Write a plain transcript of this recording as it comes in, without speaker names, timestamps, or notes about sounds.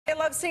I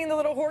love seeing the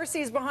little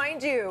horsies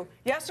behind you.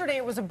 Yesterday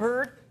it was a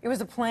bird, it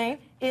was a plane.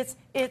 It's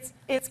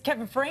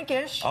Kevin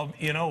Frankish. Oh,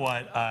 you know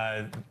what?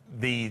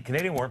 The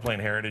Canadian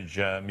Warplane Heritage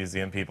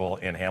Museum people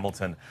in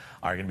Hamilton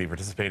are going to be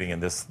participating in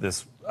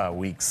this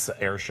week's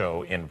air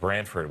show in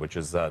Brantford, which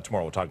is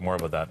tomorrow. We'll talk more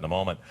about that in a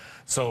moment.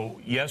 So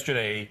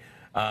yesterday,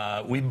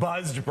 we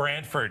buzzed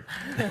Brantford.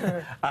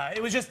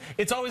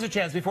 It's always a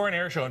chance before an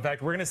air show. In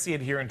fact, we're going to see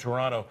it here in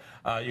Toronto.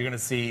 You're going to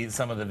see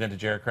some of the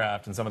vintage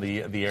aircraft and some of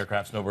the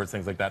aircraft, snowbirds,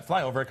 things like that,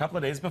 fly over a couple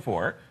of days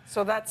before.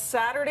 So that's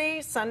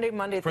Saturday, Sunday,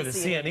 Monday. For the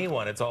CNE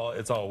one, it's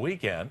all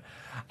weekend.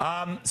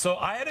 So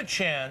I had a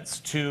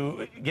chance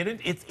to get in.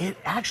 It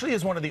actually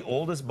is one of the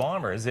oldest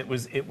bombers. It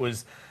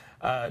was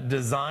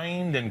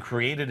designed and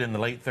created in the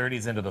late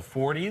 30s into the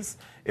 40s.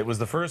 It was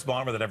the first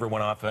bomber that ever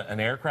went off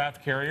an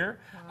aircraft carrier.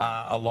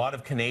 Wow. A lot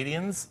of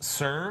Canadians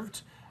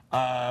served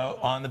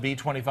on the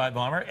B-25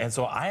 bomber, and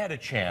so I had a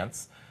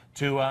chance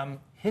to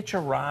hitch a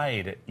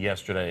ride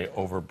yesterday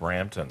over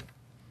Brampton.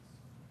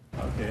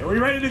 Okay, are we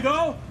ready to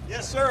go?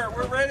 Yes, sir.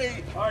 We're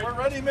ready. Right. We're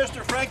ready,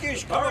 Mr.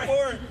 Frankish. Come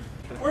aboard.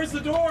 Where's the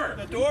door?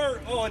 The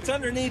door? Oh, it's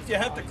underneath. You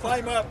have to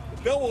climb up.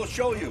 Bill will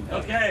show you.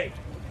 Okay.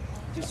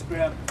 Just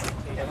grab.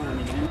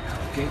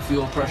 Okay,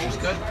 fuel pressure's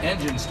good.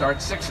 Engine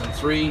starts 6 and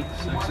 3.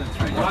 6 and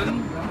 3.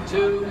 1,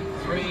 2,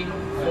 3,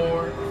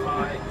 4,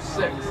 5,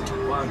 6.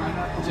 1,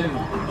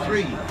 2,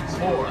 3,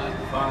 4,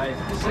 5,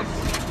 6.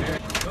 There you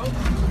go.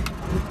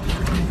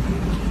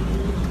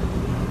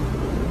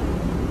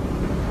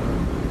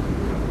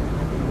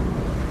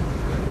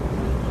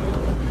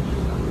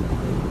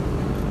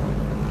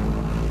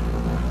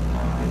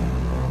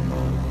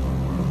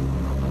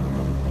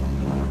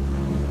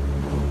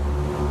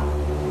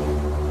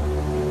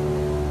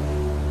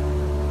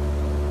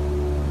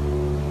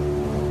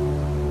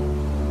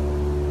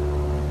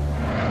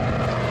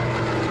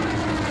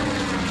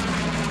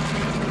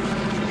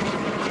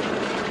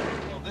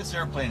 This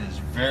airplane is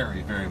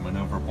very, very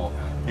maneuverable.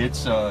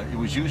 It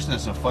was used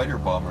as a fighter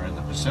bomber in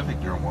the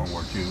Pacific during World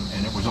War II,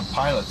 and it was a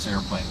pilot's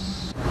airplane.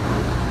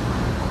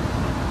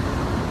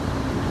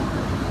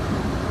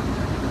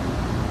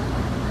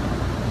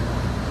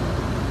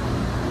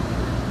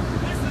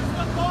 This is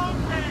the bomb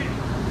bay.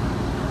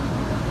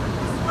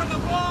 This is where the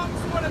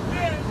bombs would have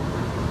been,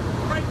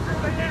 right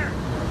through the air.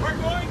 We're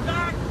going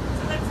back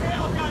to the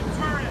tail gun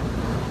turret.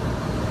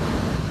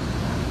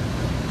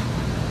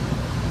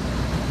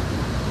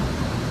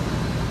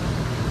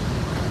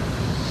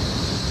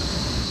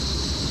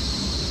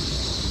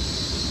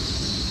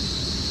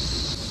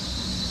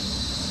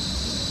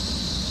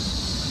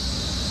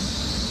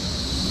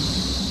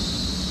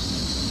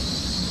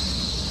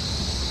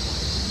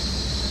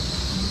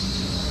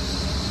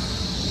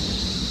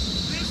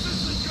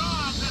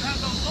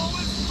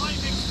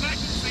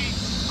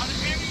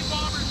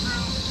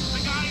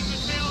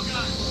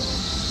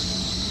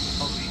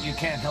 You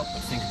can't help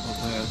but think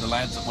about the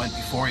lads that went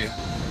before you.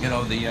 You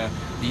know, the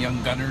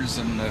young gunners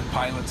and the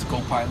pilots,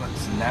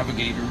 co-pilots and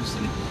navigators,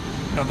 and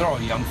you know, they're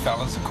all young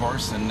fellas, of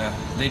course, and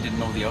they didn't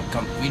know the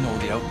outcome. We know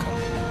the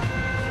outcome.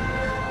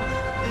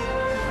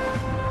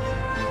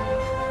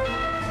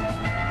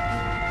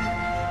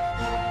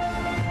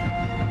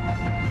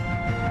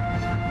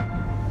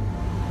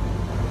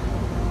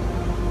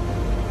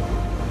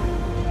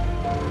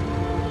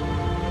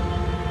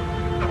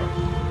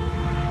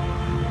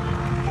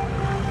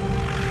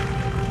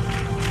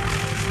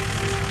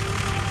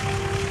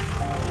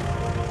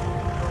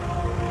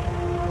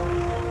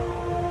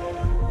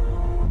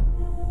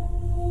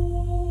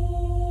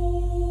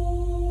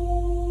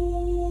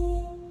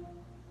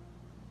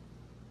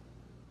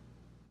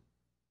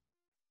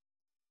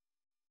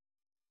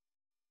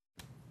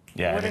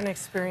 Yeah, what an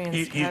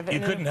experience, Kevin.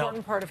 You couldn't an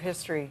important part of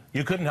history.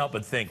 You couldn't help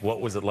but think,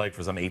 what was it like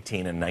for some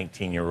 18 and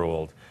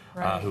 19-year-old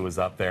who was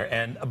up there?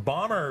 And a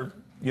bomber,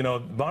 you know,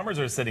 bombers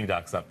are sitting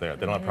ducks up there.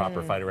 They don't have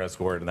proper fighter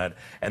escort, and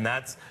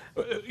that's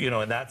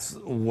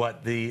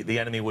what the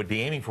enemy would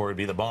be aiming for. Would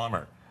be the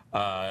bomber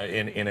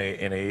in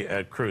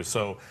a cruise.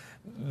 So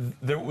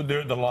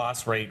the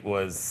loss rate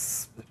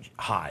was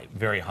high,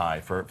 very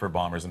high for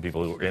bombers and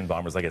people who were in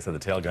bombers. Like I said, the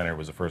tail gunner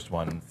was the first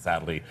one,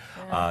 sadly,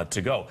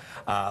 to go.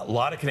 A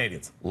lot of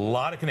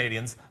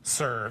Canadians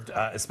served,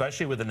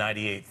 especially with the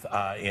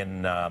 98th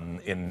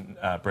in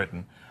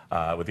Britain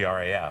with the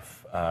RAF.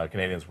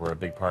 Canadians were a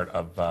big part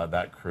of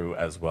that crew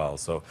as well.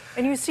 So,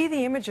 and you see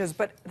the images,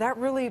 but that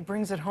really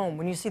brings it home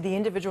when you see the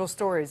individual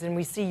stories, and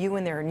we see you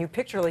in there, and you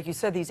picture, like you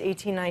said, these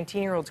 18,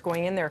 19-year-olds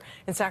going in there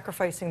and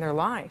sacrificing their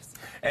lives.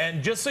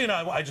 And just so you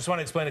know, I just want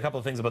to explain a couple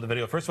of things about the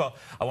video. First of all,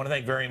 I want to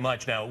thank very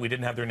much. Now, we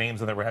didn't have their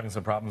names, and they were having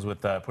some problems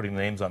with putting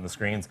the names on the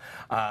screens.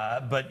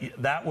 But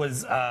that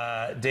was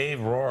Dave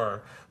Rohrer,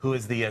 who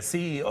is the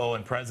CEO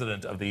and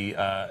president of the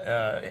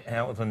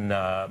Hamilton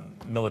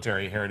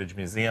Military Heritage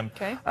Museum,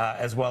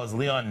 as well as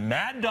Leon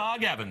Mad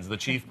Dog Evans, the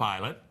chief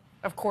pilot.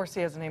 Of course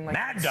he has a name like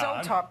Mad that.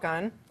 Dog. So Top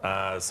Gun.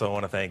 So I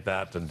want to thank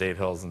that and Dave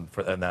Hills and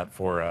that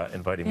for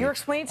inviting me. You're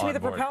explaining to me on the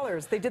board.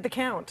 propellers. They did the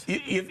count.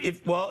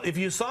 If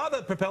you saw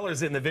the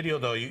propellers in the video,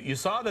 though, you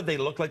saw that they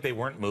looked like they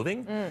weren't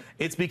moving.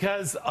 It's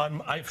because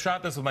I've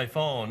shot this with my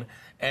phone,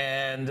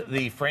 and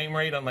the frame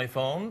rate on my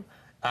phone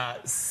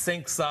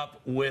syncs up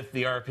with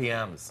the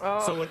RPMs.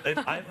 Oh.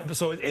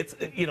 So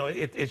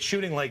it's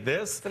shooting like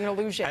this. It's an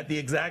illusion. At the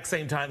exact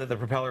same time that the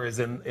propeller is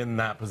in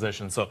that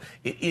position. So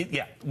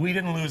yeah, we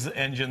didn't lose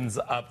engines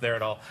up there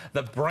at all.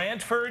 The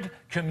Brantford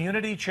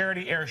Community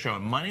Charity Air Show,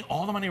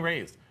 all the money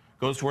raised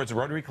goes towards the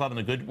Rotary Club and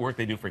the good work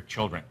they do for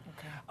children.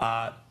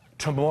 Okay.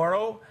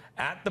 Tomorrow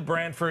at the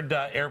Brantford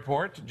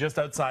Airport, just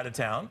outside of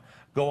town.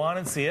 Go on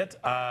and see it.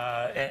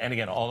 And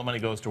again, all the money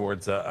goes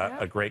towards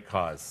a great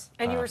cause.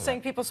 And you were saying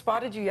people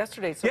spotted you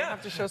yesterday, so we'll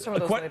have to show some of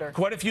those later.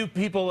 Quite a few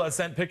people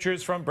sent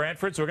pictures from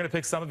Brantford, so we're going to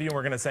pick some of you and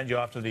we're going to send you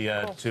off to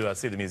the to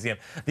see the museum.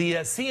 The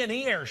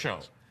CNE Air Show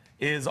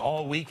is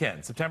all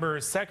weekend. September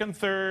 2nd,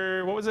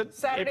 3rd, what was it?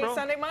 Saturday, April?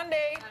 Sunday,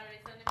 Monday.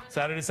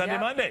 Saturday, Sunday,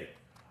 Monday,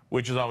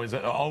 which is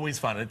always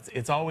fun.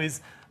 It's always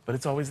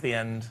the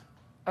end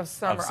of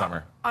summer. Of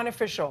summer.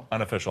 Unofficial.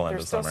 Unofficial end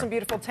There's of summer. still some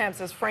beautiful temps,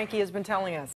 as Frankie has been telling us.